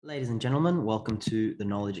Ladies and gentlemen, welcome to the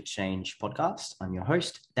Knowledge Exchange podcast. I'm your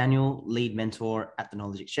host, Daniel, lead mentor at the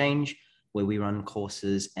Knowledge Exchange, where we run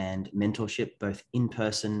courses and mentorship both in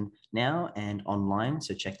person now and online.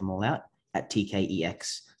 So check them all out at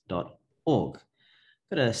tkex.org.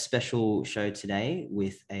 Got a special show today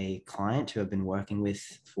with a client who I've been working with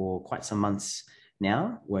for quite some months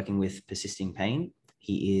now, working with persisting pain.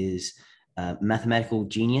 He is a mathematical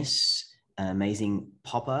genius, an amazing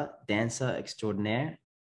popper, dancer extraordinaire,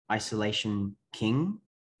 isolation king.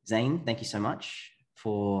 Zain, thank you so much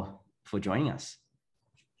for joining us.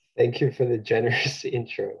 Thank you for the generous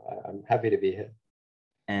intro. I'm happy to be here.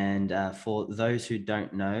 And for those who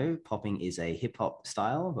don't know, popping is a hip hop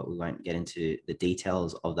style, but we won't get into the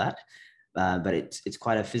details of that. But it's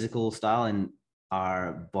quite a physical style, and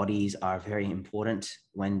our bodies are very important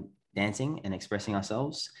when dancing and expressing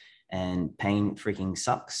ourselves. And pain freaking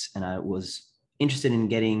sucks. And I was interested in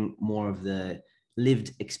getting more of the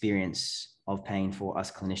lived experience of pain for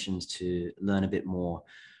us clinicians to learn a bit more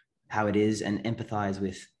how it is and empathize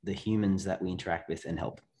with the humans that we interact with and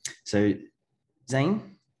help. So,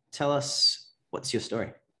 Zain, tell us what's your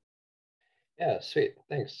story. Yeah, sweet.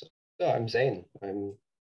 Thanks. So I'm Zain. I'm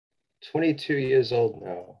 22 years old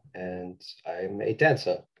now, and I'm a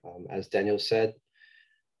dancer. As Daniel said,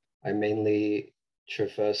 I mainly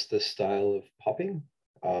traverse the style of popping.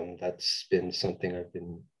 That's been something I've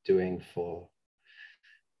been doing for,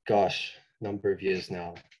 gosh, number of years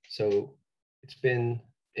now. So it's been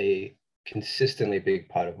a consistently big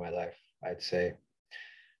part of my life, I'd say.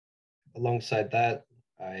 Alongside that,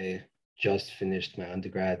 I just finished my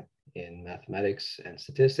undergrad in mathematics and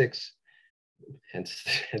statistics. Hence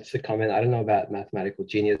the comment. I don't know about mathematical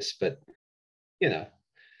genius, but you know.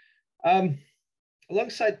 Um,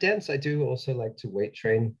 Alongside dance, I do also like to weight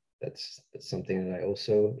train. That's something that I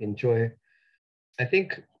also enjoy. I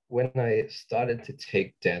think when I started to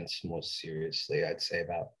take dance more seriously, I'd say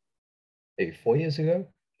about maybe 4 years ago.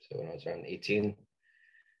 So when I was around 18,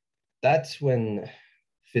 that's when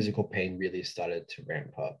physical pain really started to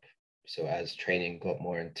ramp up. So as training got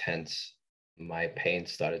more intense, my pain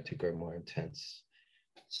started to grow more intense.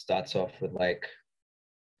 Starts off with like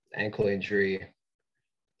ankle injury,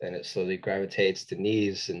 then it slowly gravitates to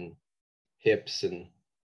knees and hips and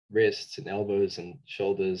wrists and elbows and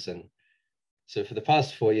shoulders. And so for the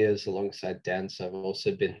past 4 years, alongside dance, I've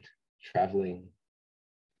also been traveling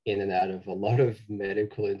in and out of a lot of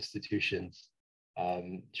medical institutions,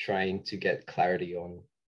 trying to get clarity on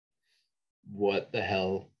what the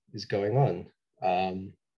hell is going on.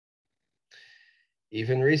 Um,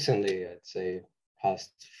 Even recently, I'd say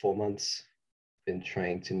past 4 months, been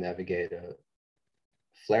trying to navigate a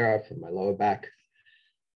flare up in my lower back.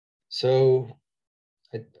 So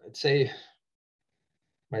I'd say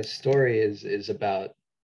my story is about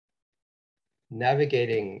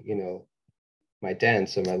navigating, my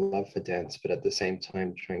dance and my love for dance, but at the same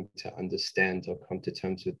time trying to understand or come to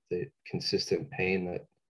terms with the consistent pain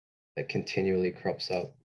that continually crops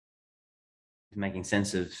up. Making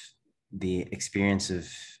sense of the experience of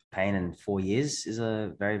pain in 4 years is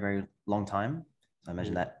a very, very long time. I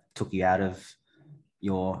imagine that took you out of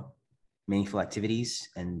your meaningful activities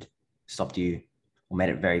and stopped you or made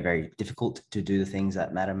it very, very difficult to do the things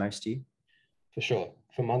that matter most to you. For sure.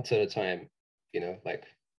 For months at a time, like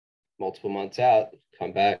multiple months out,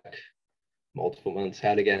 come back, multiple months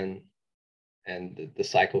out again, and the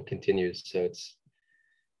cycle continues. So it's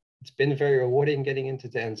been very rewarding getting into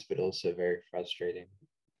dance, but also very frustrating.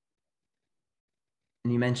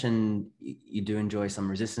 And you mentioned you do enjoy some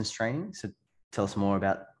resistance training. So tell us more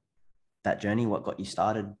about that journey. What got you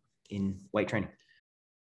started in weight training?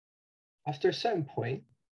 After a certain point,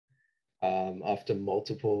 after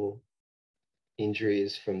multiple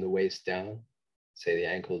injuries from the waist down, say the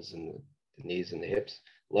ankles and the knees and the hips,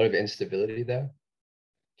 a lot of instability there.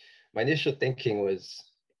 My initial thinking was,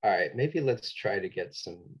 all right, maybe let's try to get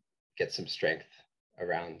some strength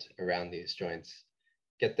around these joints,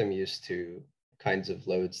 get them used to kinds of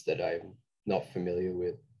loads that I'm not familiar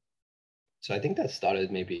with. So I think that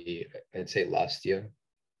started maybe, I'd say last year.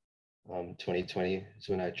 2020 is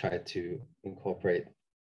when I tried to incorporate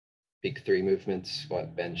big three movements: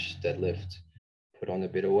 squat, bench, deadlift, put on a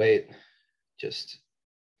bit of weight, just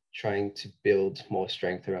trying to build more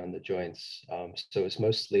strength around the joints. So it's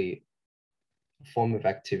mostly a form of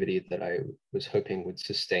activity that I was hoping would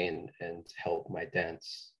sustain and help my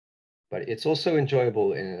dance. But it's also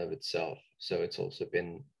enjoyable in and of itself. So it's also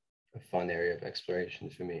been a fun area of exploration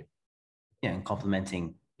for me. Yeah, and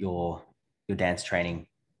complementing your dance training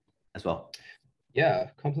as well. Yeah,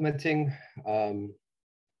 complementing.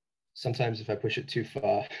 Sometimes if I push it too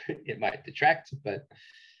far, it might detract, but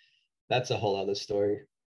that's a whole other story.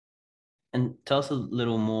 And tell us a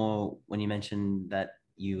little more when you mentioned that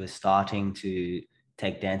you were starting to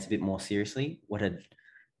take dance a bit more seriously. What had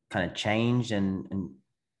kind of changed, and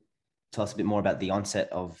tell us a bit more about the onset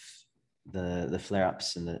of the flare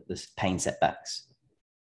ups and the pain setbacks.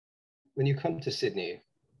 When you come to Sydney,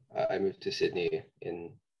 I moved to Sydney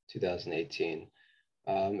in 2018,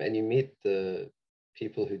 and you meet the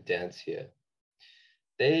people who dance here.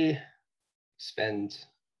 They spend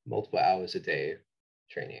multiple hours a day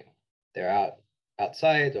training. They're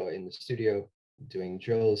outside or in the studio doing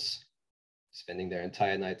drills, spending their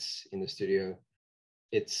entire nights in the studio.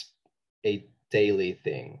 It's a daily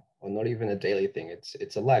thing, or not even a daily thing.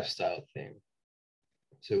 It's a lifestyle thing.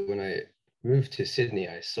 So when I moved to Sydney,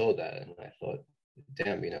 I saw that and I thought,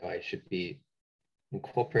 damn, I should be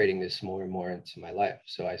incorporating this more and more into my life.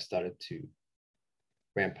 So I started to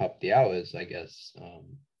ramp up the hours, I guess.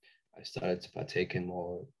 I started to partake in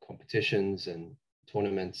more competitions and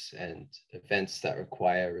tournaments and events that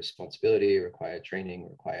require responsibility, require training,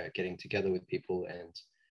 require getting together with people and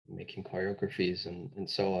making choreographies and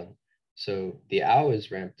so on. So the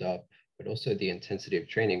hours ramped up, but also the intensity of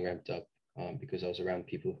training ramped up because I was around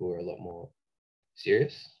people who were a lot more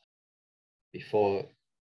serious. Before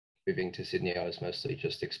moving to Sydney, I was mostly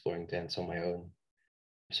just exploring dance on my own.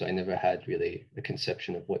 So I never had really a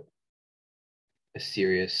conception of what a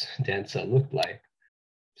serious dancer looked like.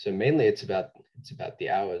 So mainly it's about the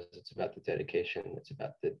hours, it's about the dedication, it's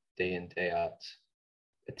about the day in, day out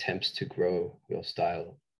attempts to grow your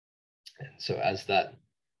style. And so as that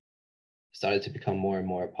started to become more and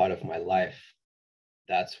more a part of my life,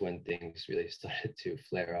 that's when things really started to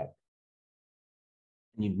flare up.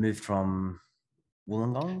 And you'd moved from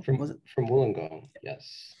Wollongong, From was it? from Wollongong,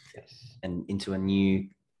 yes, yes. And into a new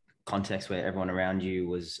context where everyone around you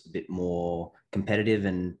was a bit more competitive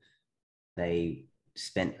and they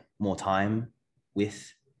spent more time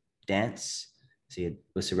with dance. So you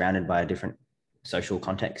were surrounded by a different social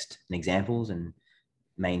context and examples and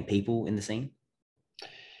main people in the scene.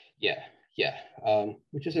 Yeah, yeah.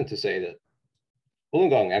 Which isn't to say that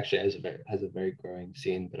Wollongong actually has a very growing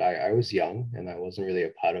scene, but I was young and I wasn't really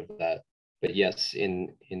a part of that. But yes,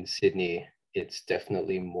 in Sydney, it's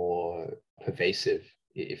definitely more pervasive.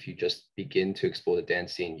 If you just begin to explore the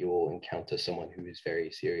dance scene, you will encounter someone who is very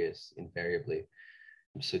serious invariably.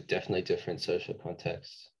 So definitely different social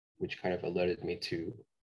contexts, which kind of alerted me to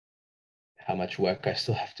how much work I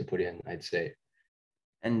still have to put in, I'd say.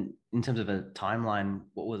 And in terms of a timeline,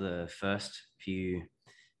 what were the first few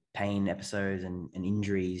pain episodes and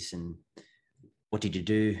injuries, and what did you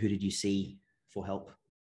do? Who did you see for help?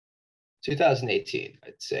 2018,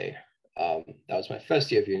 I'd say. That was my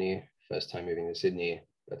first year of uni, first time moving to Sydney.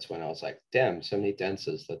 That's when I was like, damn, so many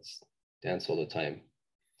dancers. Let's dance all the time.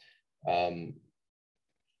 Um,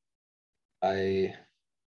 I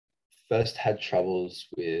first had troubles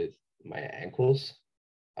with my ankles.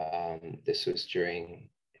 This was during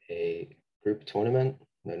a group tournament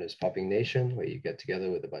known as Popping Nation, where you get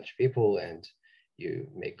together with a bunch of people and you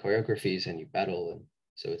make choreographies and you battle. And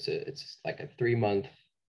so it's like a 3 month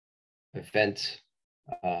event,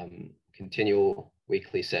 continual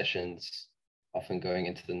weekly sessions, often going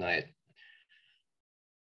into the night.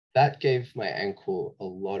 That gave my ankle a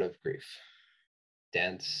lot of grief.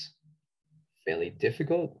 Dance, fairly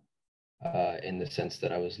difficult in the sense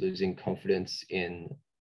that I was losing confidence in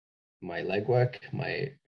my leg work,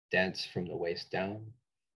 my dance from the waist down.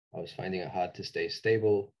 I was finding it hard to stay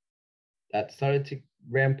stable. That started to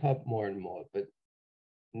ramp up more and more. But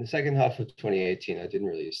in the second half of 2018, I didn't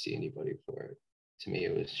really see anybody for it. To me,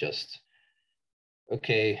 it was just,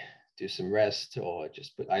 okay, do some rest or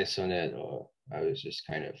just put ice on it. Or I was just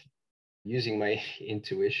kind of using my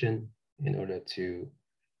intuition in order to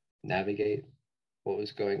navigate what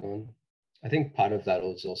was going on. I think part of that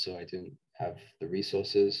was also I didn't have the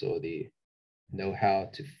resources or the know how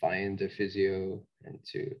to find a physio and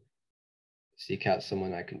to seek out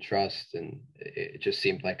someone I can trust. And it just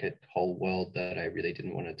seemed like a whole world that I really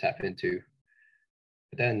didn't want to tap into.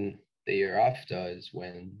 But then the year after is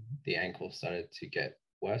when the ankle started to get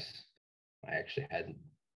worse. I actually had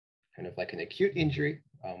kind of like an acute injury.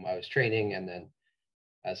 I was training, and then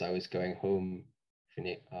as I was going home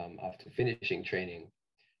after finishing training,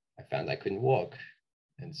 I found I couldn't walk.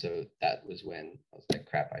 And so that was when I was like,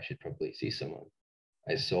 crap, I should probably see someone.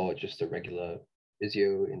 I saw just a regular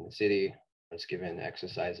physio in the city. I was given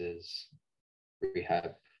exercises,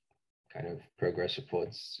 rehab, kind of progress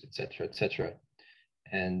reports, etc., etc.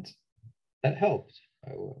 And that helped.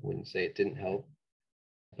 I wouldn't say it didn't help,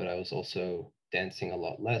 but I was also dancing a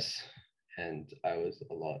lot less and I was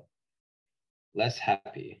a lot less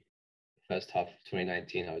happy. First half of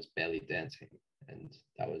 2019, I was barely dancing, and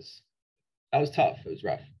that was that was tough. It was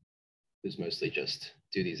rough. It was mostly just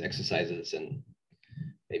do these exercises and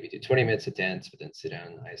maybe do 20 minutes of dance, but then sit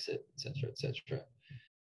down, ice it, etc., etc.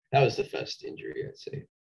 That was the first injury, I'd say.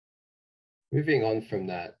 Moving on from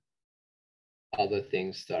that, other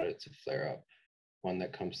things started to flare up. One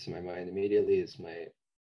that comes to my mind immediately is my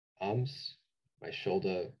arms, my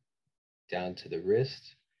shoulder down to the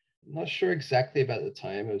wrist. I'm not sure exactly about the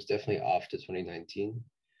time. It was definitely after 2019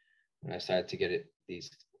 when I started to get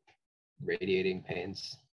these radiating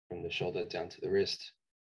pains from the shoulder down to the wrist.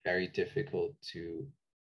 Very difficult to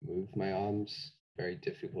move my arms, very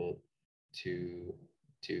difficult to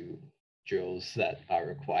do drills that are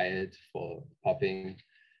required for popping.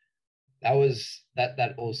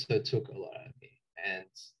 That also took a lot out of me. And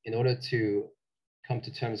in order to come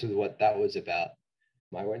to terms with what that was about,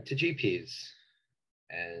 I went to GPs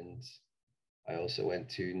and I also went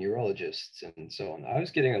to neurologists and so on. I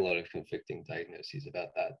was getting a lot of conflicting diagnoses about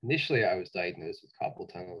that. Initially, I was diagnosed with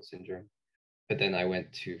carpal tunnel syndrome, but then I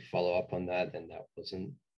went to follow up on that, and that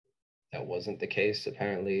wasn't the case.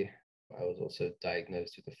 Apparently, I was also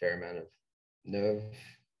diagnosed with a fair amount of nerve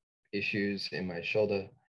issues in my shoulder.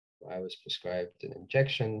 I was prescribed an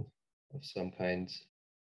injection of some kind.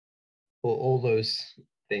 All those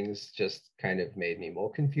things just kind of made me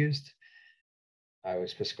more confused. I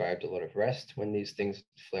was prescribed a lot of rest when these things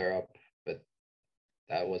flare up, but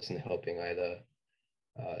that wasn't helping either.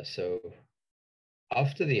 So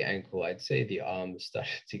after the ankle, I'd say the arm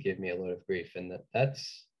started to give me a lot of grief, and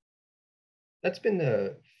that's been a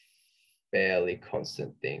fairly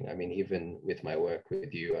constant thing. I mean, even with my work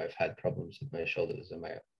with you, I've had problems with my shoulders and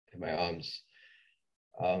my arms.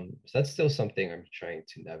 So that's still something I'm trying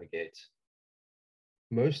to navigate.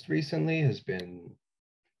 Most recently has been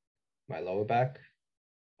my lower back.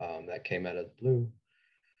 That came out of the blue,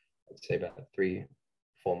 I'd say about 3-4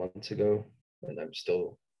 months ago, and I'm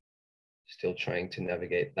still trying to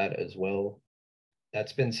navigate that as well.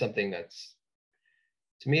 That's been something that's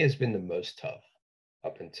to me has been the most tough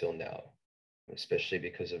up until now, especially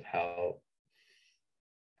because of how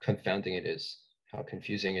confounding it is, how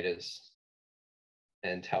confusing it is,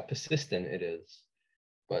 and how persistent it is.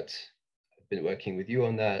 But I've been working with you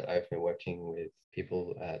on that. I've been working with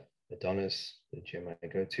people at Adonis, the gym I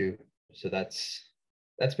go to. So that's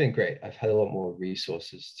been great. I've had a lot more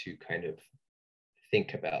resources to kind of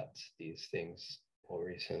think about these things more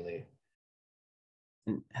recently.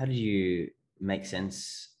 And how did you make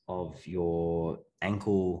sense of your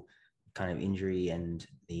ankle kind of injury and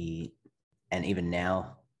even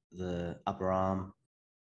now the upper arm?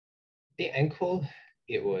 The ankle,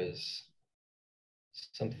 it was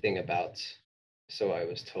something about, so I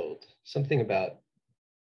was told, something about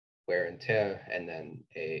wear and tear, and then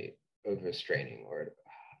a overstraining or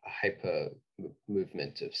a hyper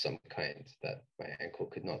movement of some kind that my ankle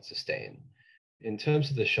could not sustain. In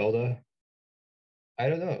terms of the shoulder, I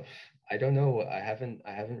don't know. I don't know. I haven't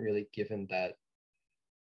really given that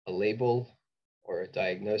a label or a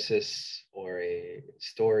diagnosis or a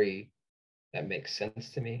story that makes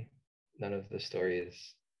sense to me. None of the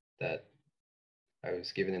stories that I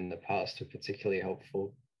was given in the past were particularly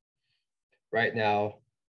helpful. Right now,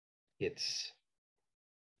 it's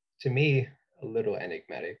to me a little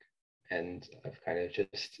enigmatic, and I've kind of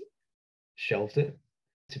just shelved it,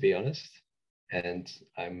 to be honest. And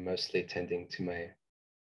I'm mostly tending to my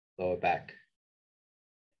lower back.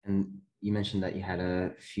 And you mentioned that you had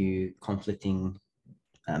a few conflicting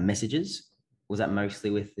messages. Was that mostly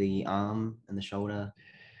with the arm and the shoulder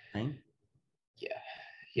pain? Yeah,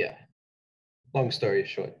 yeah. Long story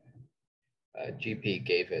short, GP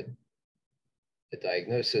gave it a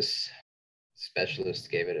diagnosis,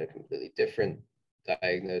 specialist gave it a completely different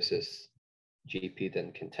diagnosis. GP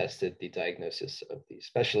then contested the diagnosis of the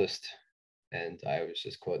specialist, and I was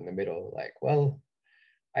just caught in the middle, like, well,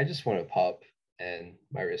 I just want to pop, and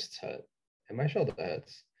my wrists hurt, and my shoulder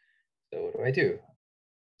hurts. So what do I do?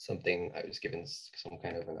 Something I was given some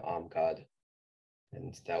kind of an arm guard,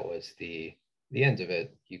 and that was the end of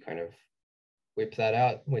it. You kind of whip that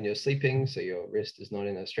out when you're sleeping, so your wrist is not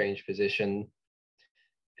in a strange position,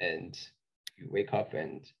 and you wake up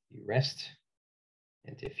and you rest.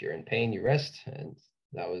 And if you're in pain, you rest. And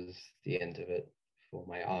that was the end of it for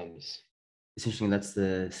my arms. It's interesting. That's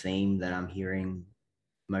the theme that I'm hearing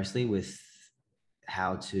mostly with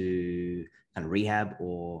how to kind of rehab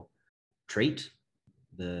or treat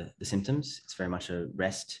the symptoms. It's very much a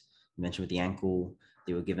rest. You mentioned with the ankle,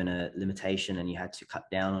 you were given a limitation and you had to cut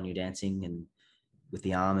down on your dancing, and with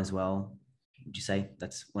the arm as well. Would you say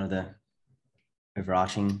that's one of the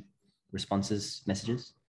overarching responses,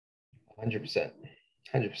 messages? 100%.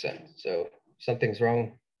 100%. So something's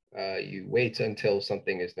wrong. You wait until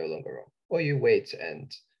something is no longer wrong, or you wait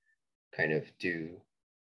and kind of do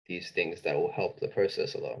these things that will help the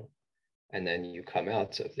process along. And then you come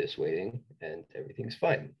out of this waiting and everything's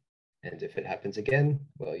fine. And if it happens again,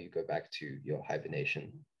 well, you go back to your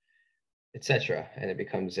hibernation, etc. And it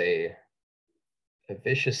becomes a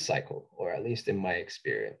vicious cycle, or at least in my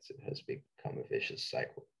experience, it has become a vicious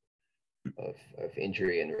cycle of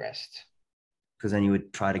injury and rest. Because then you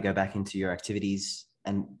would try to go back into your activities,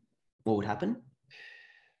 and what would happen?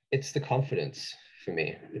 It's the confidence for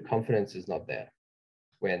me. The confidence is not there.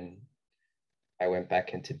 When I went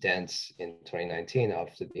back into dance in 2019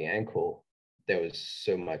 after the ankle, there was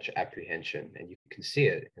so much apprehension, and you can see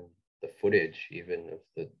it in the footage, even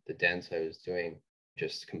of the dance I was doing,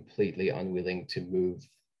 just completely unwilling to move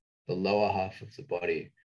the lower half of the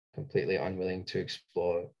body, completely unwilling to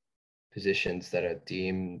explore positions that are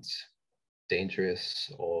deemed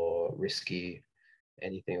dangerous or risky,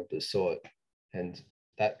 anything of the sort. And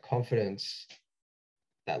that confidence,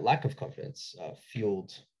 that lack of confidence,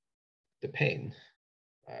 fueled the pain.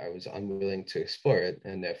 I was unwilling to explore it,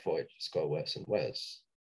 and therefore it just got worse and worse,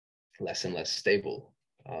 less and less stable.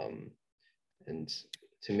 And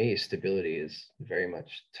to me, stability is very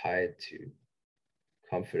much tied to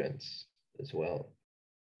confidence as well.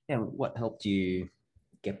 Yeah, what helped you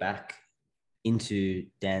get back into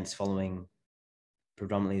dance following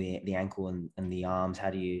predominantly the ankle and the arms?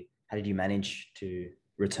 How did you manage to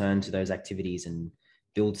return to those activities and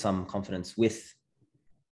build some confidence with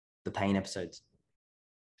the pain episodes?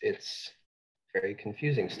 It's a very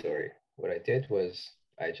confusing story. What I did was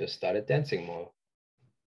I just started dancing more.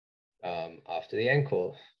 After the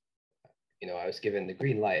ankle, I was given the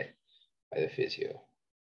green light by the physio.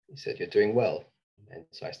 He said, "You're doing well." And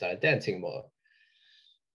so I started dancing more.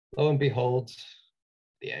 Lo and behold,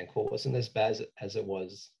 the ankle wasn't as bad as it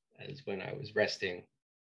was as when I was resting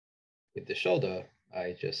with the shoulder.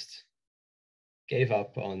 I just gave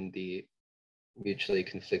up on the mutually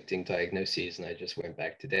conflicting diagnoses and I just went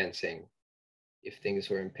back to dancing. If things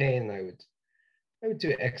were in pain, I would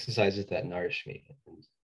do exercises that nourish me and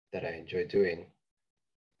that I enjoy doing.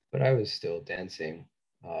 But I was still dancing.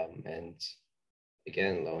 And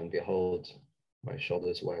again, lo and behold, my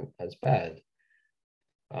shoulders weren't as bad.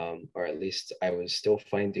 Or at least I was still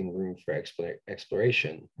finding room for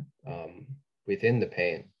exploration within the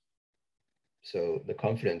pain. So the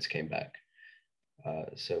confidence came back.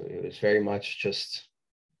 So it was very much just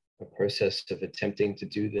a process of attempting to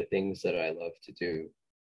do the things that I love to do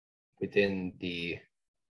within the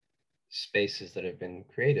spaces that have been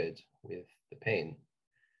created with the pain.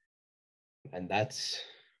 And that's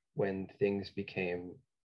when things became,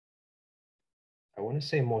 I want to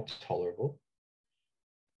say, more tolerable,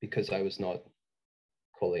 because I was not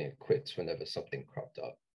calling it quits whenever something cropped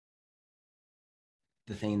up.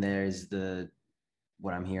 The thing there is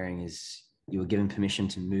what I'm hearing is you were given permission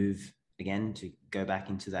to move again, to go back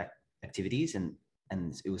into that activities, and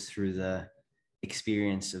it was through the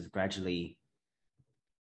experience of gradually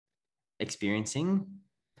experiencing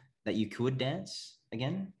that you could dance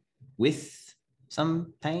again with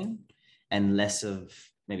some pain, and less of,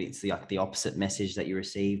 maybe it's the opposite message that you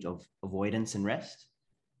received of avoidance and rest.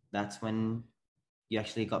 That's when you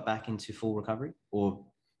actually got back into full recovery, or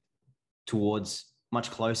towards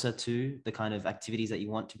much closer to the kind of activities that you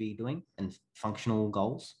want to be doing and functional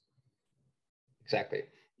goals. Exactly,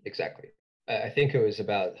 exactly. I think it was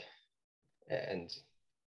about, and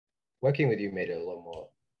working with you made it a lot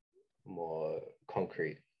more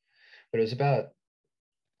concrete, but it was about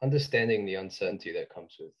understanding the uncertainty that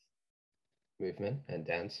comes with movement and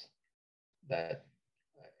dance, that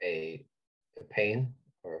a, a pain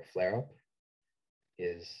or a flare up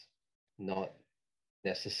is not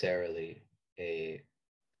necessarily a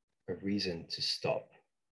reason to stop,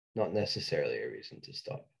 not necessarily a reason to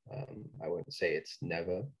stop. I wouldn't say it's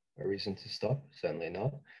never a reason to stop, certainly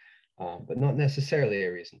not, but not necessarily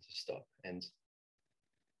a reason to stop. And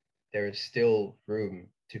there is still room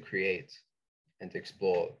to create and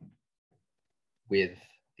explore with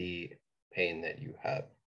the pain that you have.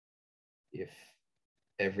 If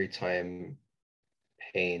every time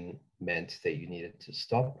pain meant that you needed to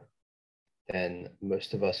stop, then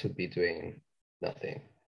most of us would be doing nothing.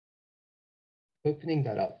 Opening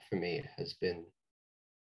that up for me has been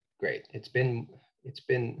great. It's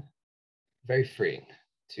been very freeing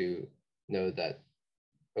to know that,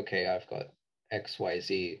 okay, I've got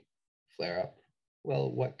XYZ flare up.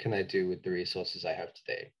 Well, what can I do with the resources I have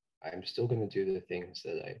today? I'm still going to do the things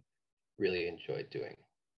that I really enjoy doing.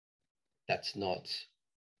 That's not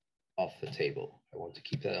off the table. I want to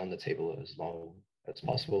keep that on the table as long as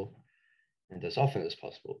possible and as often as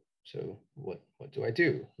possible. So what do I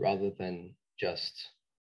do? Rather than just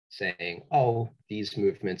saying, oh, these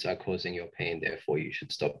movements are causing your pain, therefore you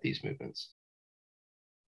should stop these movements.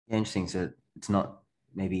 Yeah, interesting. So it's not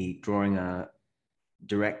maybe drawing a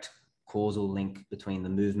direct causal link between the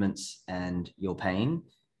movements and your pain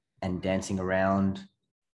and dancing around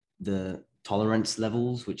the tolerance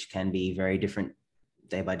levels, which can be very different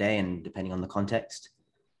day by day and depending on the context,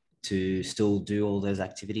 to still do all those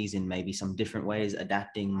activities in maybe some different ways,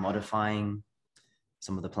 adapting, modifying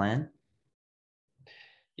some of the plan.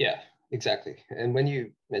 Yeah, exactly. And when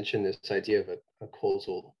you mention this idea of a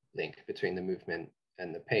causal link between the movement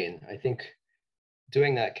and the pain, I think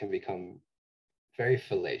doing that can become very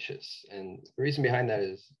fallacious. And the reason behind that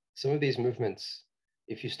is some of these movements,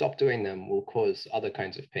 if you stop doing them, will cause other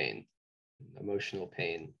kinds of pain, emotional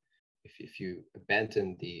pain. If you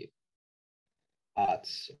abandon the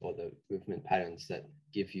arts or the movement patterns that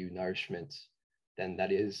give you nourishment, then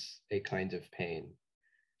that is a kind of pain.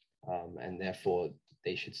 And therefore,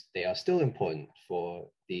 they are still important for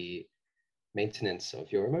the maintenance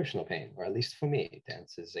of your emotional pain, or at least for me,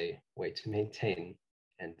 dance is a way to maintain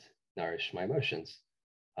and nourish my emotions.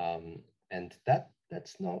 And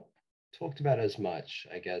that's not talked about as much,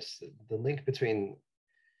 I guess. The link between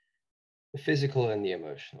the physical and the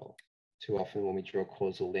emotional. Too often, when we draw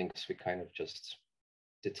causal links, we kind of just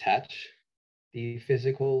detach the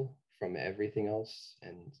physical from everything else,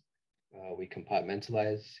 and we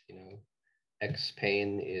compartmentalize. X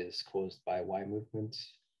pain is caused by Y movement,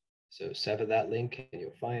 so sever that link, and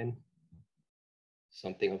you're fine.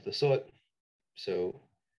 Something of the sort. So,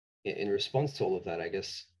 in response to all of that, I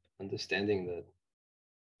guess understanding that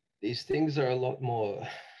these things are a lot more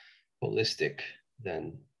holistic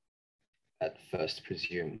than at first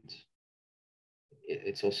presumed.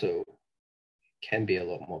 It's also can be a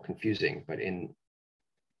lot more confusing, but in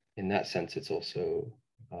that sense, it's also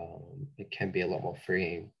it can be a lot more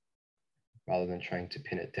freeing rather than trying to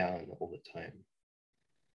pin it down all the time.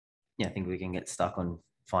 Yeah, I think we can get stuck on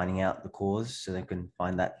finding out the cause so they can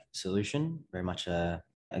find that solution. Very much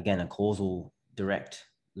again a causal direct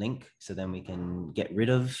link. So then we can get rid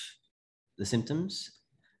of the symptoms.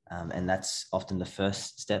 And that's often the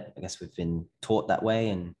first step. I guess we've been taught that way,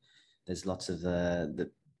 and there's lots of the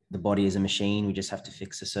body is a machine. We just have to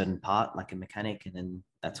fix a certain part like a mechanic, and then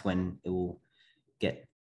that's when it will get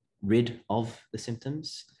rid of the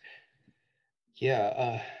symptoms.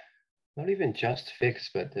 Yeah, not even just fix,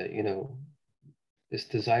 but this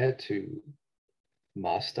desire to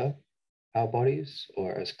master our bodies,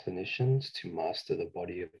 or as clinicians, to master the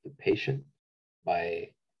body of the patient by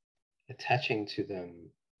attaching to them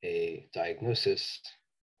a diagnosis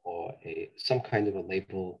or some kind of a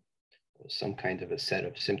label or some kind of a set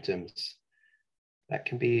of symptoms that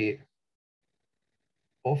can be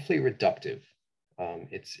awfully reductive.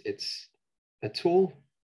 It's a tool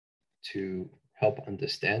to help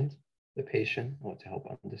understand the patient or to help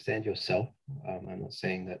understand yourself. I'm not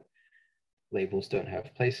saying that labels don't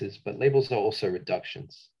have places, but labels are also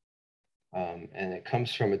reductions. And it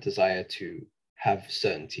comes from a desire to have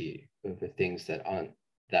certainty over things that aren't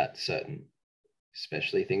that certain,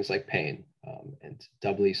 especially things like pain, and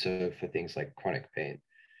doubly so for things like chronic pain.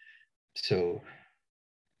 So,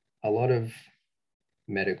 a lot of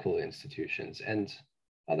medical institutions and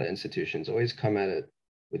other institutions always come at it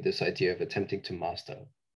with this idea of attempting to master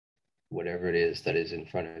whatever it is that is in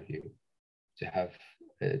front of you, to have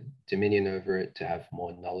a dominion over it, to have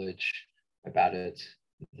more knowledge about it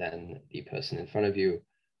than the person in front of you,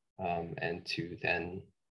 and to then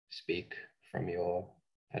speak from your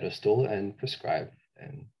pedestal and prescribe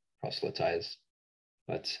and proselytize.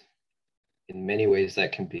 But in many ways,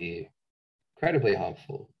 that can be incredibly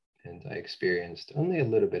harmful. And I experienced only a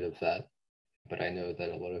little bit of that, but I know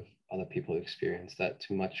that a lot of other people experience that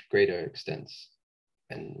to much greater extents.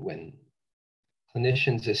 And when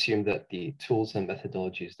clinicians assume that the tools and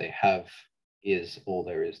methodologies they have is all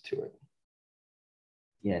there is to it.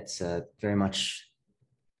 Yeah, it's very much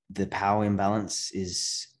the power imbalance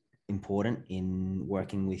is important in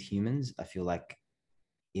working with humans. I feel like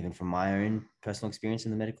even from my own personal experience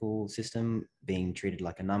in the medical system, being treated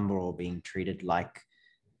like a number or being treated like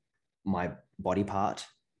my body part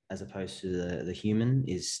as opposed to the human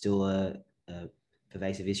is still a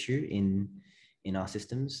pervasive issue in our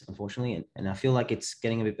systems, unfortunately. And I feel like it's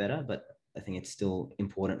getting a bit better, but I think it's still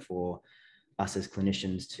important for us as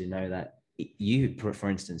clinicians to know that you, for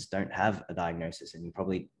instance, don't have a diagnosis, and you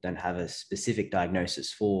probably don't have a specific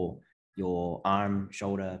diagnosis for your arm,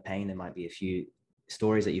 shoulder pain. There might be a few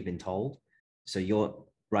stories that you've been told. So you're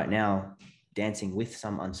right now dancing with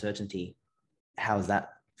some uncertainty. How is that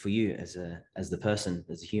for you as the person,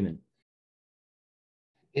 as a human?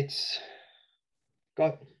 It's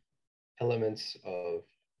got elements of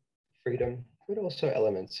freedom, but also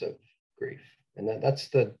elements of grief. And that's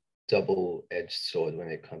the double-edged sword when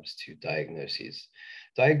it comes to diagnoses.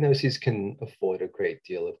 Diagnoses can afford a great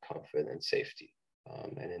deal of comfort and safety.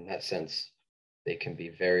 And in that sense, they can be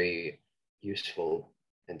very useful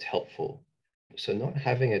and helpful. So not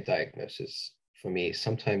having a diagnosis for me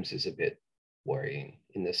sometimes is a bit worrying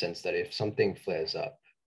in the sense that if something flares up,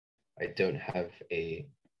 I don't have a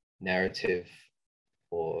narrative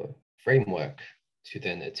or framework to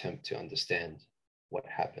then attempt to understand what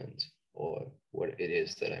happened or what it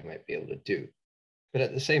is that I might be able to do. But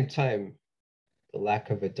at the same time, the lack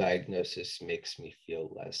of a diagnosis makes me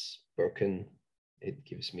feel less broken. It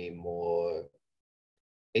gives me more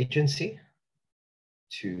agency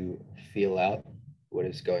to feel out what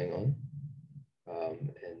is going on,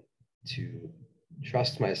 and to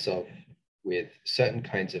trust myself with certain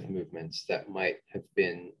kinds of movements that might have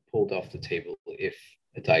been pulled off the table if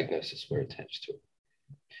a diagnosis were attached to it.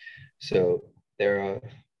 So there are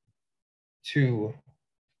two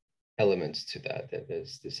elements to that. That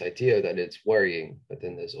there's this idea that it's worrying, but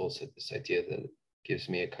then there's also this idea that it gives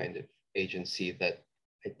me a kind of agency that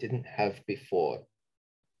I didn't have before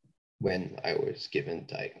when I was given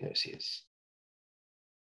diagnoses.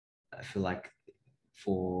 I feel like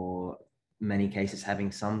for many cases,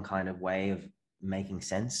 having some kind of way of making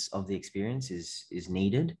sense of the experience is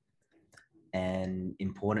needed. And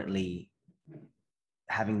importantly,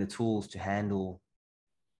 having the tools to handle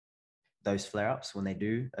those flare-ups when they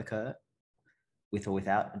do occur, with or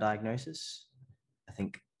without a diagnosis. I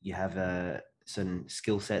think you have certain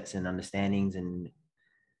skill sets and understandings and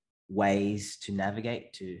ways to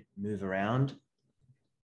navigate, to move around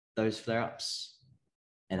those flare-ups.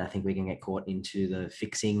 And I think we can get caught into the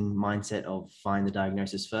fixing mindset of find the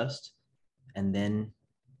diagnosis first and then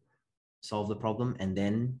solve the problem and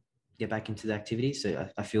then get back into the activity. So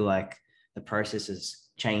I feel like the process has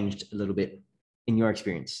changed a little bit in your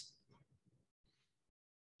experience.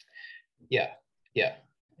 Yeah, yeah.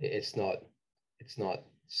 It's not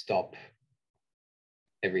stop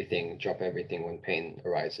everything, drop everything when pain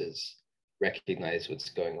arises, recognize what's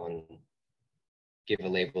going on, give a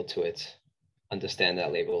label to it, understand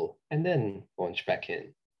that label, and then launch back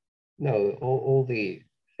in. No, all the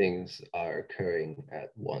things are occurring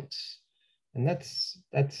at once. And that's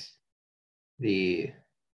the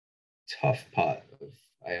tough part of,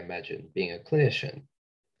 I imagine, being a clinician.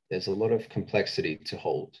 There's a lot of complexity to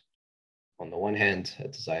hold. On the one hand, a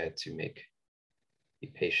desire to make the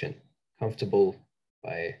patient comfortable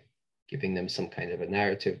by giving them some kind of a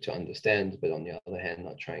narrative to understand, but on the other hand,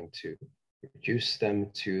 not trying to reduce them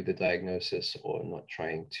to the diagnosis or not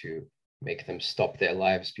trying to make them stop their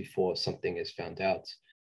lives before something is found out.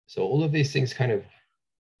 So all of these things kind of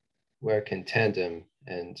work in tandem.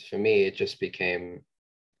 And for me, it just became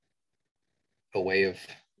a way of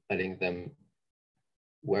letting them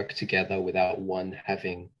work together without one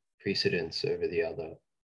having precedence over the other,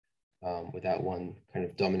 without one kind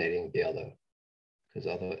of dominating the other.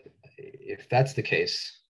 Because if that's the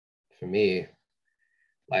case, for me,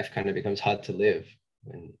 life kind of becomes hard to live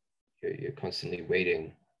when you're constantly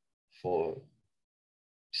waiting for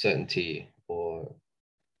certainty or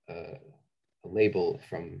a label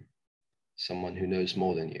from someone who knows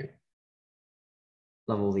more than you.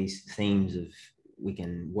 Love all these themes of we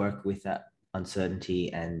can work with that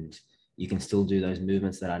uncertainty and you can still do those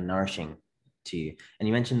movements that are nourishing to you. And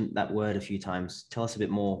you mentioned that word a few times. Tell us a bit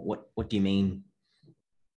more. What do you mean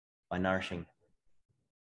by nourishing?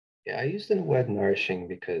 Yeah, I use the word nourishing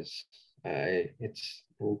because it's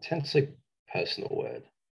an intensely personal word.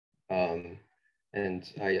 Um, and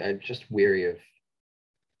I'm just weary of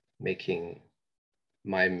making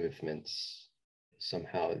my movements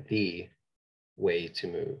somehow the way to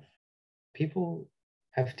move. People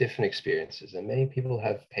have different experiences, and many people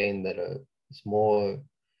have pain that is a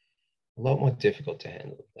lot more difficult to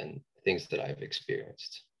handle than things that I've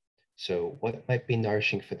experienced. So what might be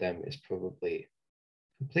nourishing for them is probably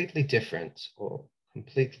completely different or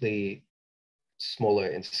completely smaller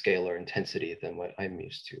in scale or intensity than what I'm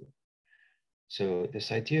used to. So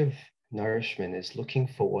this idea of nourishment is looking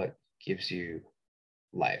for what gives you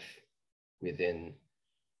life within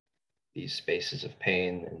these spaces of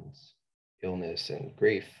pain and illness and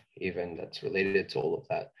grief, even that's related to all of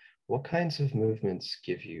that. What kinds of movements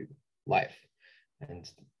give you life? And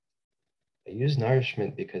I use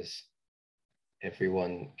nourishment because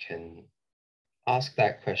everyone can ask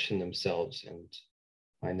that question themselves and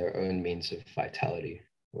find their own means of vitality,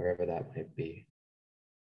 wherever that might be.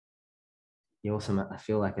 You also, I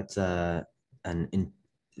feel like it's an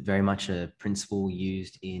very much a principle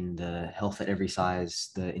used in the health at every size,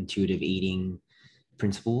 the intuitive eating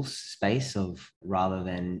principles space of rather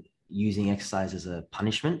than using exercise as a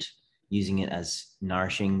punishment, using it as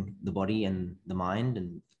nourishing the body and the mind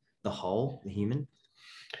and the whole, the human.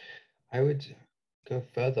 I would go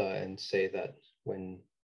further and say that when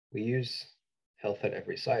we use health at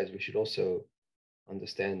every size, we should also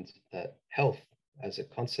understand that health as a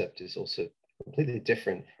concept is also completely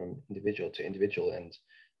different from individual to individual and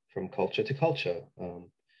from culture to culture.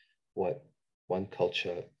 What one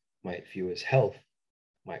culture might view as health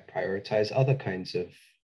might prioritize other kinds of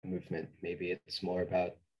movement. Maybe it's more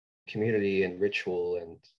about community and ritual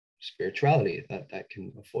and spirituality that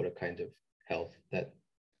can afford a kind of health that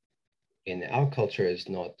in our culture is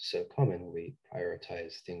not so common. We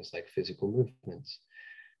prioritize things like physical movements.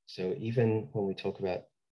 So even when we talk about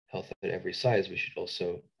health at every size, we should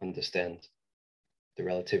also understand the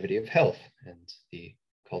relativity of health and the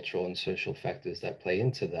cultural and social factors that play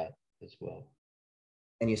into that as well.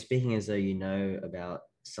 And you're speaking as though you know about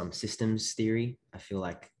some systems theory. I feel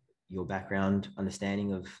like your background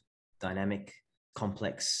understanding of dynamic,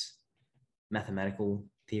 complex mathematical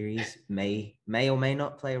theories may or may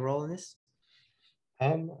not play a role in this.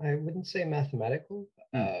 I wouldn't say mathematical.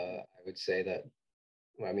 Mm. I would say that,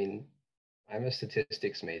 well, I mean, I'm a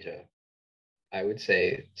statistics major. I would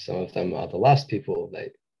say some of them are the last people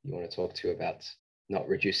that you want to talk to about not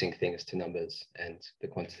reducing things to numbers and the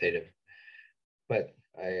quantitative. But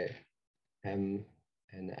I am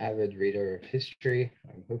an avid reader of history.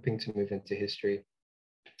 I'm hoping to move into history.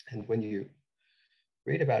 And when you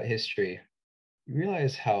read about history, you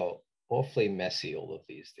realize how awfully messy all of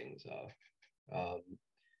these things are.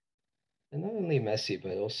 And not only messy,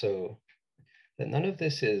 but also that none of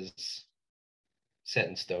this is set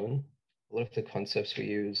in stone. A lot of the concepts we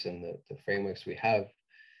use and the frameworks we have,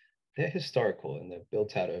 they're historical and they're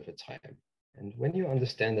built out over time. And when you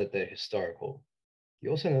understand that they're historical, you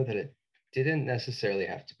also know that it didn't necessarily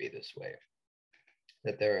have to be this way,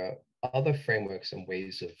 that there are other frameworks and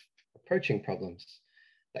ways of approaching problems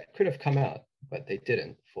that could have come out, but they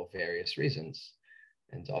didn't for various reasons.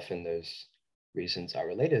 And often those reasons are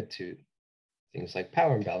related to things like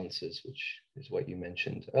power imbalances, which is what you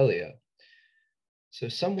mentioned earlier. So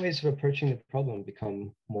some ways of approaching the problem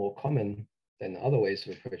become more common than other ways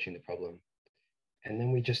of approaching the problem. And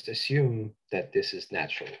then we just assume that this is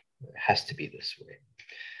natural. It has to be this way.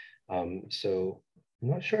 So I'm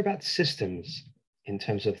not sure about systems in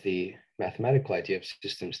terms of the mathematical idea of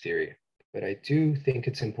systems theory, but I do think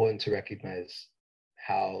it's important to recognize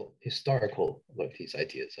how historical a lot of these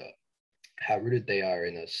ideas are, how rooted they are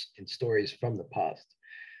in us in stories from the past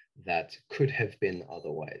that could have been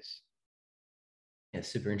otherwise. Yeah,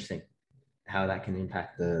 super interesting how that can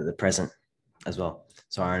impact the present as well.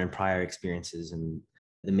 So our own prior experiences and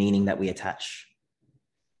the meaning that we attach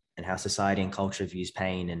and how society and culture views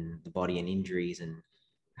pain and the body and injuries and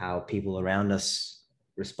how people around us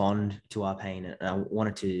respond to our pain. And I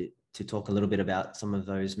wanted to talk a little bit about some of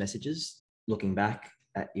those messages. Looking back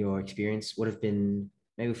at your experience, what have been,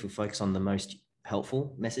 maybe if we focus on the most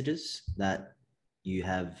helpful messages that you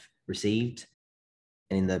have received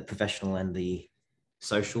in the professional and the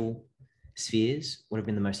social spheres, what have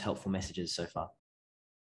been the most helpful messages so far?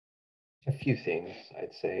 A few things,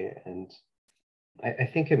 I'd say, and I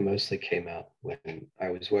think it mostly came out when I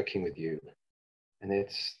was working with you, and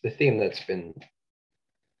it's the theme that's been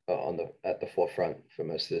on the at the forefront for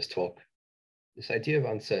most of this talk. This idea of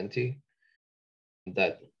uncertainty,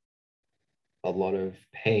 that a lot of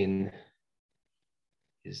pain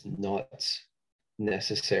is not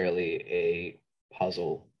necessarily a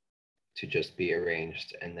puzzle to just be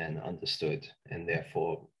arranged and then understood and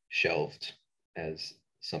therefore shelved as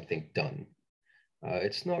something done.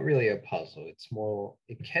 It's not really a puzzle. It's more,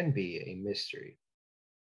 it can be a mystery.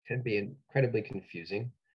 It can be incredibly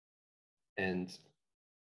confusing. And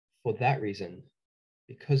for that reason,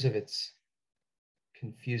 because of its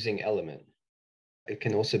confusing element, it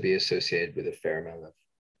can also be associated with a fair amount of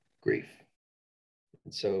grief.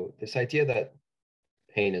 And so, this idea that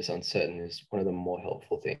pain is uncertain is one of the more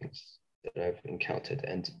helpful things that I've encountered.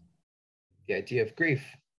 And the idea of grief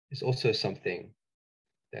is also something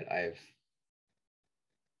that I've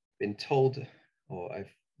been told or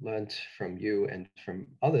I've learned from you and from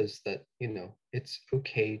others that, it's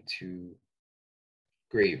okay to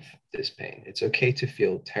grieve this pain. It's okay to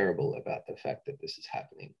feel terrible about the fact that this is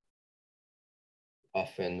happening.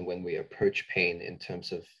 Often, when we approach pain in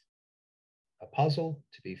terms of a puzzle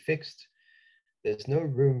to be fixed, there's no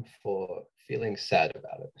room for feeling sad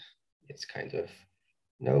about it. It's kind of,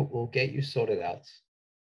 no, we'll get you sorted out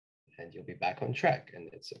and you'll be back on track. And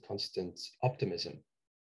it's a constant optimism.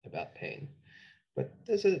 about pain. But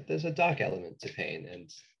there's a dark element to pain, and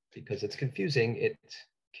because it's confusing, it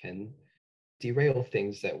can derail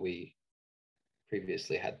things that we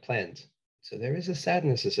previously had planned. So there is a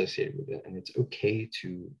sadness associated with it, and it's okay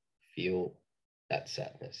to feel that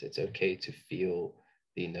sadness. It's okay to feel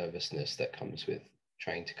the nervousness that comes with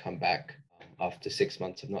trying to come back after 6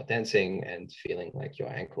 months of not dancing and feeling like your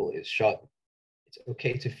ankle is shot. It's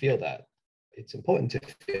okay to feel that. It's important to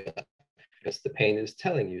feel that because the pain is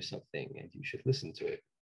telling you something and you should listen to it.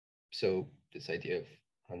 So, this idea of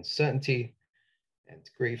uncertainty and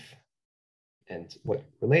grief, and what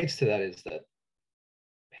relates to that is that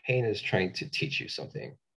pain is trying to teach you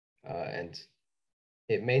something. And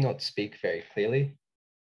it may not speak very clearly,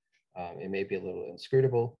 it may be a little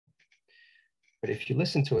inscrutable, but if you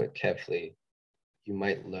listen to it carefully, you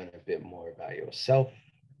might learn a bit more about yourself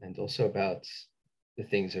and also about the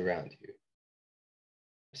things around you.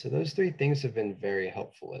 So, those three things have been very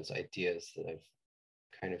helpful as ideas that I've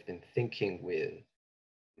kind of been thinking with,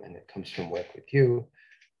 and it comes from work with you,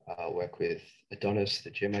 work with Adonis, the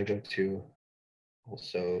gym I go to,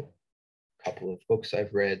 also a couple of books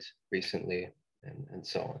I've read recently, and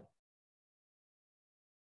so on.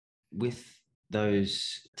 With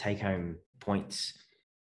those take home points,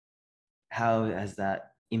 how has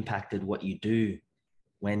that impacted what you do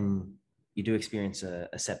when you do experience a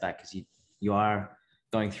setback? Because you are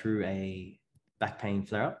going through a back pain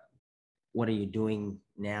flare up. What are you doing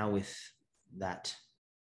now with that?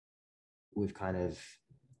 We've kind of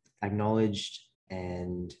acknowledged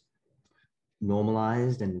and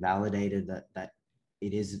normalized and validated that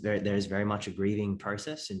there is very much a grieving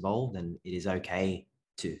process involved, and it is okay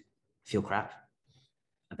to feel crap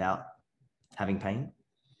about having pain.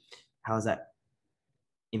 How has that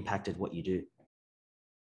impacted what you do?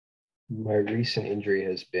 My recent injury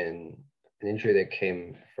has been an injury that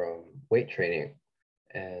came from weight training.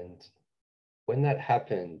 And when that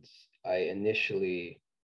happened, I initially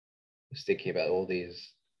was thinking about all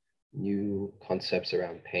these new concepts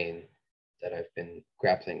around pain that I've been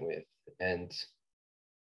grappling with. And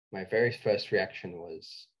my very first reaction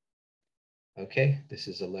was, okay, this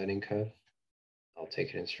is a learning curve. I'll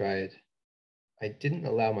take it in stride. I didn't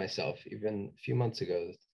allow myself, even a few months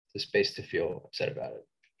ago, the space to feel upset about it.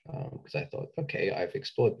 Because I thought, okay, I've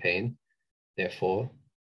explored pain, therefore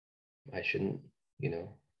I shouldn't,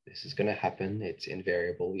 this is going to happen. It's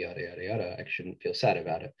invariable, yada, yada, yada. I shouldn't feel sad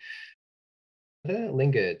about it. But then it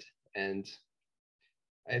lingered, and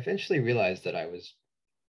I eventually realized that I was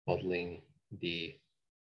bottling the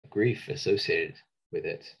grief associated with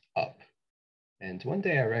it up. And one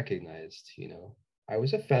day I recognized, I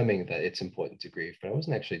was affirming that it's important to grieve, but I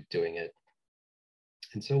wasn't actually doing it.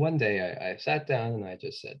 And so one day I sat down and I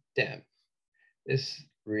just said, damn, this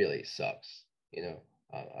really sucks.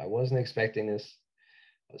 I wasn't expecting this.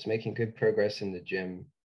 I was making good progress in the gym.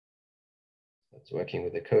 I was working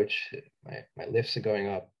with a coach. My lifts are going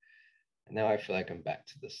up. And now I feel like I'm back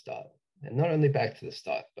to the start. And not only back to the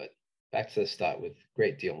start, but back to the start with a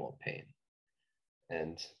great deal more pain.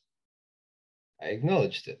 And I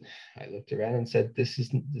acknowledged it. I looked around and said, this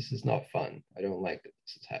is not fun. I don't like that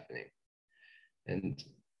this is happening. And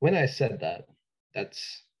when I said that,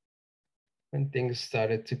 that's when things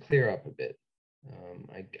started to clear up a bit.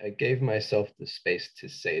 I gave myself the space to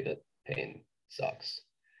say that pain sucks.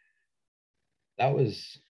 That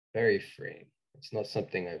was very freeing. It's not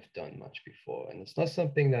something I've done much before, and it's not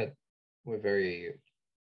something that we're very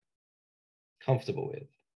comfortable with.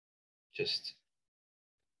 Just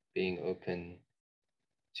being open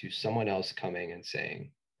to someone else coming and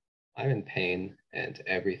saying, I'm in pain and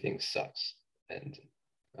everything sucks. And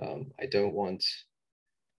I don't want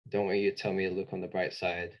you to tell me to look on the bright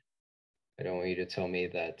side. I don't want you to tell me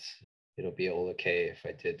that it'll be all okay if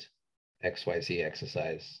I did XYZ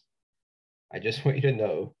exercise. I just want you to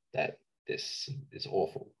know that this is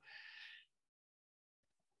awful.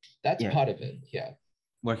 That's Yeah, part of it. Yeah,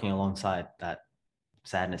 working alongside that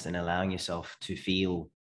sadness and allowing yourself to feel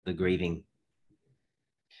the grieving.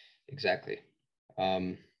 exactly.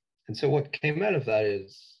 Um, and so what came out of that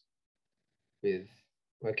is with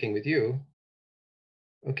working with you,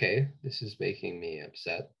 okay, this is making me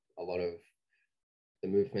upset. A lot of the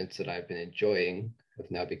movements that I've been enjoying have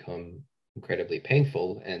now become incredibly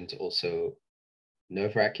painful and also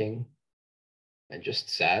nerve-wracking and just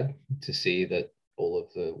sad to see that all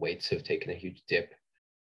of the weights have taken a huge dip.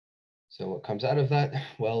 So what comes out of that?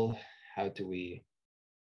 Well, how do we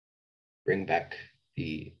bring back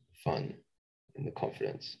the fun and the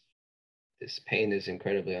confidence? This pain is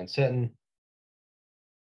incredibly uncertain,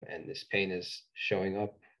 and this pain is showing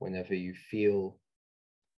up whenever you feel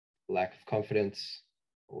lack of confidence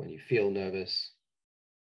or when you feel nervous.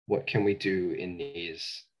 what can we do in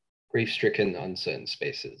these grief-stricken, uncertain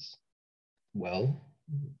spaces? Well,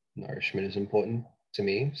 nourishment is important to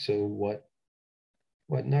me. So what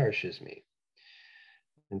nourishes me?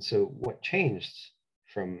 And so what changed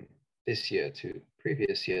from this year to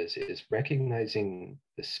previous years is recognizing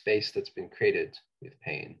the space that's been created with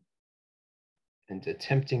pain and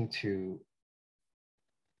attempting to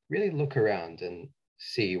really look around and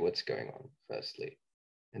see what's going on, firstly,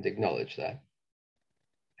 and acknowledge that.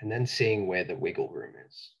 And then seeing where the wiggle room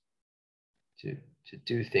is to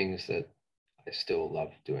do things that I still love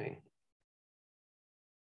doing.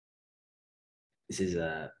 This is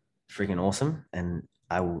freaking awesome. And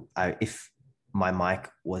if my mic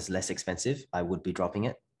was less expensive, I would be dropping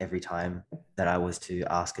it every time that I was to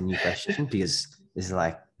ask a new question because this is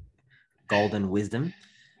like golden wisdom.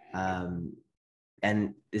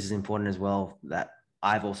 And this is important as well that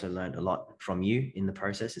I've also learned a lot from you in the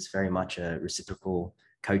process. It's very much a reciprocal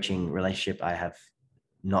coaching relationship. I have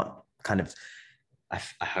not kind of, I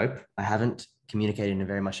hope I haven't communicated in a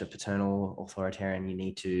very much a paternal, authoritarian, you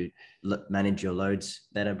need to manage your loads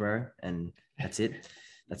better, bro. And that's it.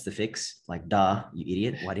 That's the fix. Like, duh, you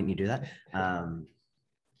idiot. Why didn't you do that?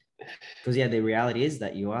 Because yeah, the reality is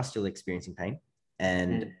that you are still experiencing pain.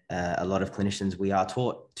 And a lot of clinicians, we are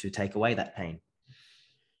taught to take away that pain.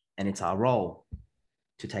 And it's our role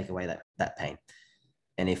to take away that pain.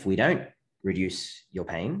 And if we don't reduce your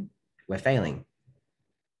pain, we're failing.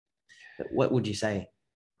 But what would you say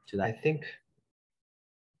to that? I think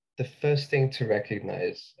the first thing to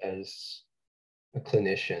recognize as a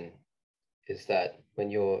clinician is that when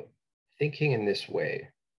you're thinking in this way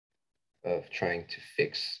of trying to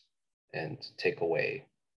fix and take away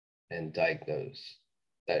and diagnose,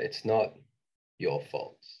 that it's not your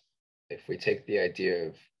fault. If we take the idea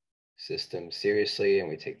of systems seriously and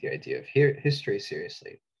we take the idea of history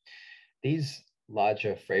seriously, these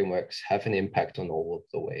larger frameworks have an impact on all of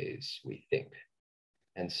the ways we think.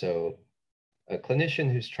 And so a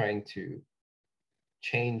clinician who's trying to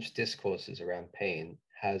change discourses around pain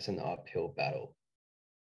has an uphill battle.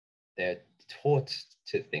 They're taught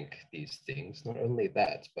to think these things. Not only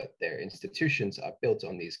that, but their institutions are built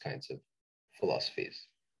on these kinds of philosophies.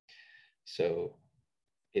 So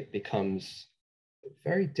it becomes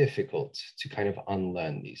very difficult to kind of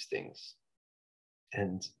unlearn these things.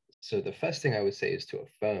 And so the first thing I would say is to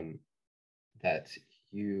affirm that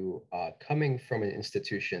you are coming from an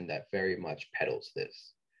institution that very much peddles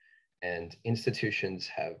this. And institutions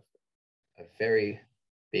have a very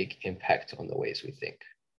big impact on the ways we think.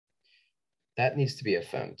 That needs to be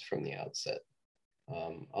affirmed from the outset.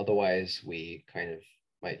 Otherwise, we kind of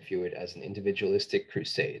might view it as an individualistic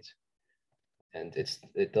crusade. And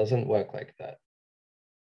it doesn't work like that.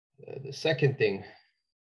 The second thing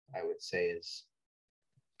I would say is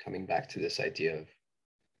coming back to this idea of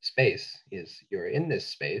space is you're in this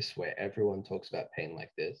space where everyone talks about pain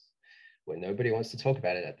like this, where nobody wants to talk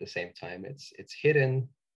about it at the same time. It's hidden,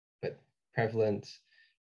 but prevalent.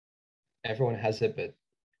 Everyone has it, but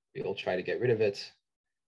we all try to get rid of it.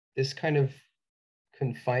 This kind of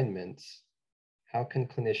confinement, how can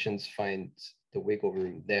clinicians find the wiggle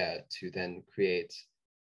room there to then create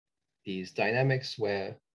these dynamics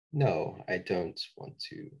where, no, I don't want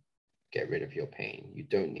to get rid of your pain. You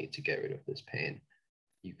don't need to get rid of this pain.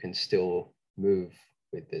 You can still move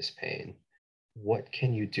with this pain. What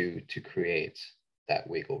can you do to create that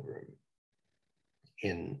wiggle room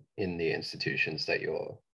in the institutions that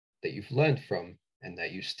you've learned from and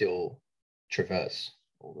that you still traverse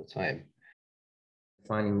all the time?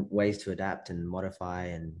 Finding ways to adapt and modify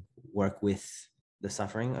and work with the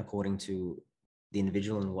suffering according to the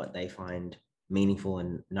individual and what they find meaningful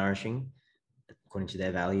and nourishing according to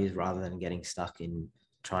their values, rather than getting stuck in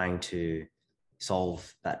trying to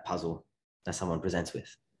solve that puzzle that someone presents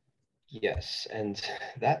with. Yes, and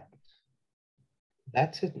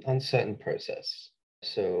that's an uncertain process.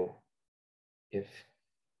 So if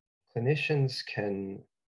clinicians can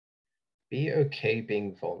be okay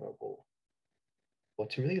being vulnerable, or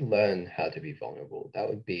to really learn how to be vulnerable, that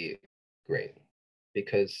would be great.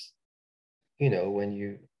 Because, when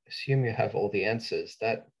you assume you have all the answers,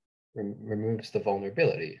 that removes the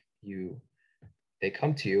vulnerability. They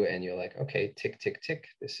come to you and you're like, okay, tick, tick, tick,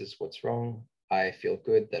 this is what's wrong. I feel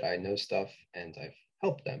good that I know stuff and I've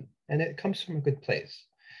helped them. And it comes from a good place.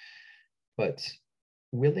 But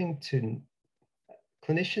clinicians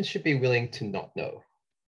should be willing to not know,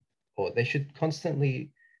 or they should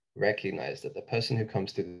constantly recognize that the person who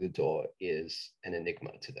comes through the door is an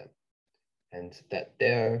enigma to them. And that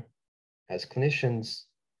they're, as clinicians,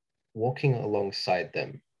 walking alongside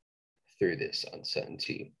them through this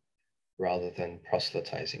uncertainty rather than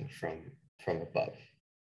proselytizing from above.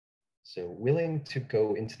 So willing to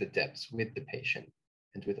go into the depths with the patient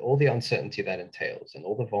and with all the uncertainty that entails and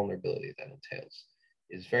all the vulnerability that entails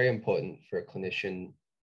is very important for a clinician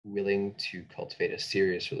willing to cultivate a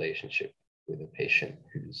serious relationship with a patient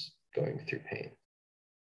who's going through pain.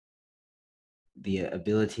 The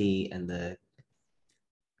ability and the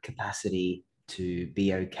capacity to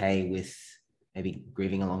be okay with maybe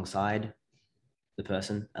grieving alongside the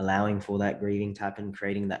person, allowing for that grieving to happen,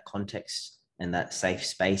 creating that context and that safe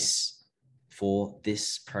space for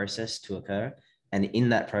this process to occur. And in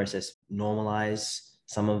that process, normalize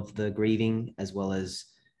some of the grieving, as well as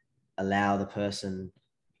allow the person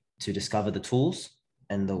to discover the tools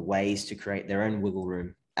and the ways to create their own wiggle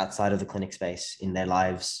room outside of the clinic space in their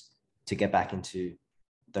lives to get back into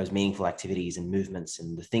those meaningful activities and movements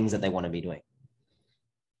and the things that they want to be doing.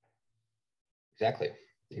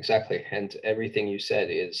 Exactly. And everything you said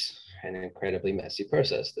is an incredibly messy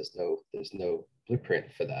process. There's no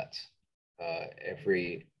blueprint for that.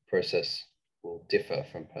 Every process will differ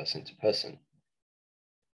from person to person.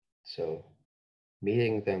 So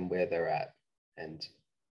meeting them where they're at and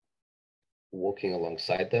walking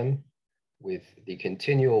alongside them with the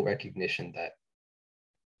continual recognition that,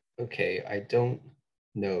 okay, I don't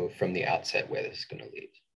know from the outset where this is going to lead.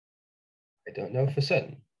 I don't know for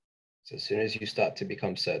certain. So as soon as you start to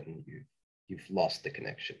become certain, you've lost the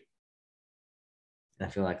connection. I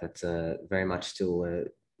feel like that's very much still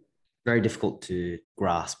very difficult to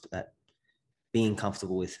grasp, that being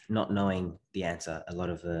comfortable with not knowing the answer. A lot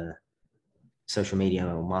of social media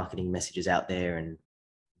or marketing messages out there and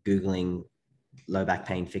Googling low back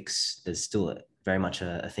pain fix, there's still very much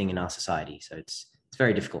a thing in our society. So it's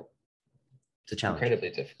very difficult. It's a challenge. Incredibly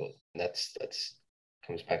difficult. And that's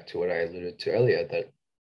comes back to what I alluded to earlier, that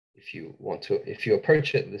if you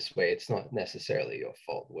approach it this way, it's not necessarily your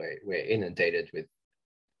fault. We're inundated with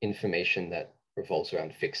information that revolves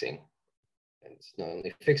around fixing. And it's not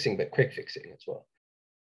only fixing, but quick fixing as well.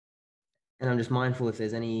 And I'm just mindful if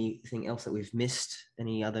there's anything else that we've missed,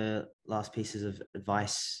 any other last pieces of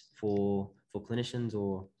advice for clinicians,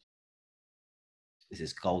 or is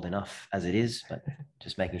this gold enough as it is, but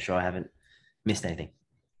just making sure I haven't missed anything?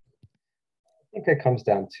 I think it comes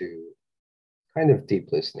down to kind of deep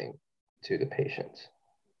listening to the patient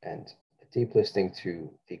and deep listening to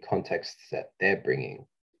the contexts that they're bringing,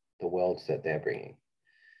 the worlds that they're bringing.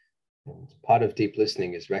 And part of deep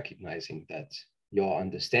listening is recognizing that your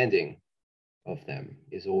understanding of them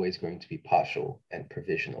is always going to be partial and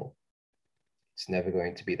provisional. It's never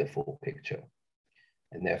going to be the full picture.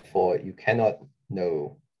 And therefore, you cannot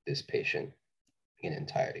know this patient in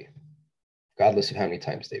entirety, regardless of how many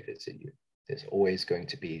times they visit you. There's always going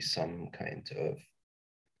to be some kind of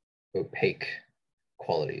opaque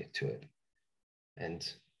quality to it.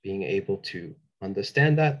 And being able to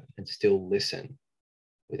understand that and still listen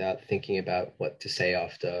without thinking about what to say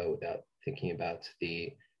after, without thinking about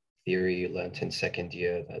the theory you learned in second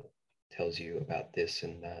year that tells you about this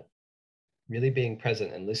and that. Really being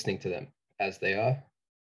present and listening to them as they are,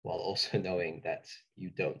 while also knowing that you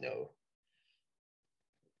don't know.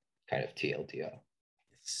 Kind of TLDR.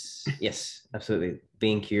 Yes, absolutely.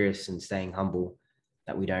 Being curious and staying humble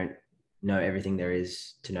that we don't know everything there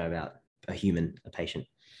is to know about a human, a patient.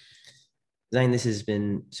 Zain, this has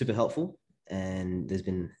been super helpful, and there's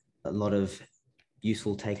been a lot of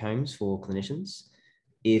useful take homes for clinicians.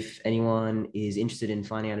 If anyone is interested in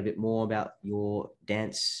finding out a bit more about your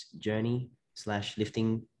dance journey /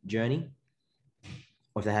 lifting journey,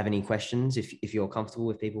 or if they have any questions, if you're comfortable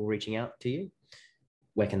with people reaching out to you,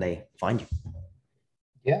 where can they find you?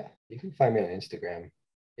 Yeah, you can find me on Instagram.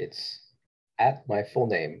 It's at my full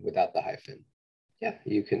name without the hyphen. Yeah,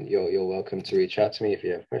 you're welcome to reach out to me if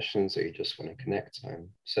you have questions or you just want to connect. I'm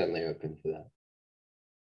certainly open for that.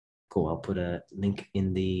 Cool. I'll put a link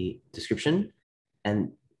in the description.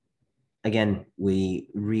 And again, we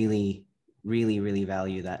really, really, really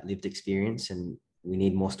value that lived experience, and we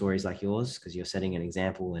need more stories like yours, because you're setting an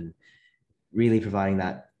example and really providing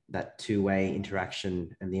that two-way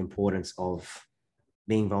interaction and the importance of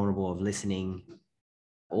being vulnerable, of listening,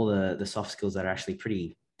 all the soft skills that are actually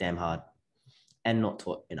pretty damn hard and not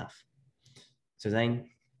taught enough. So Zain,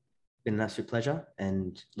 been an absolute pleasure,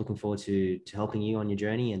 and looking forward to helping you on your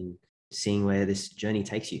journey and seeing where this journey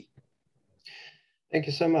takes you. Thank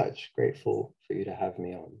you so much. Grateful for you to have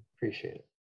me on. Appreciate it.